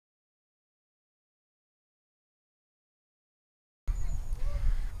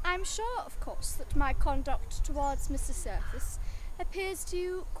I'm sure, of course, that my conduct towards Mr. Surface appears to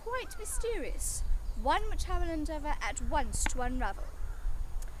you quite mysterious, one which I will endeavour at once to unravel.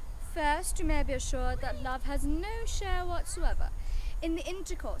 First, you may be assured that love has no share whatsoever in the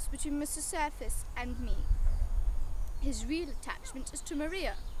intercourse between Mr. Surface and me. His real attachment is to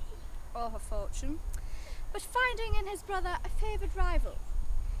Maria, or her fortune, but finding in his brother a favoured rival,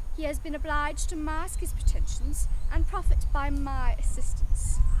 he has been obliged to mask his pretensions and profit by my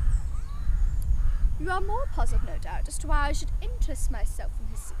assistance. You are more puzzled, no doubt, as to why I should interest myself in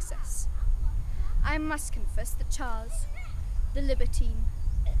his success. I must confess that Charles, the libertine,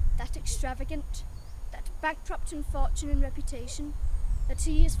 that extravagant, that bankrupt in fortune and reputation, that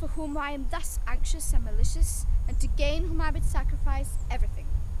he is for whom I am thus anxious and malicious, and to gain whom I would sacrifice everything.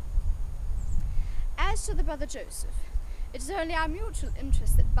 As to the brother Joseph, it is only our mutual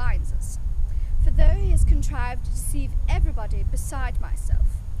interest that binds us, for though he has contrived to deceive everybody beside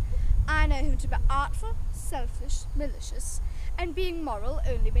myself, I know him to be artful, selfish, malicious, and being moral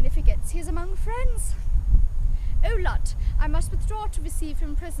only when he forgets he is among friends. Oh Lud, I must withdraw to receive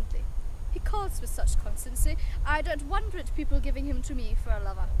him presently. He calls for such constancy, I don't wonder at people giving him to me for a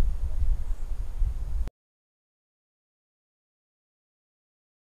lover.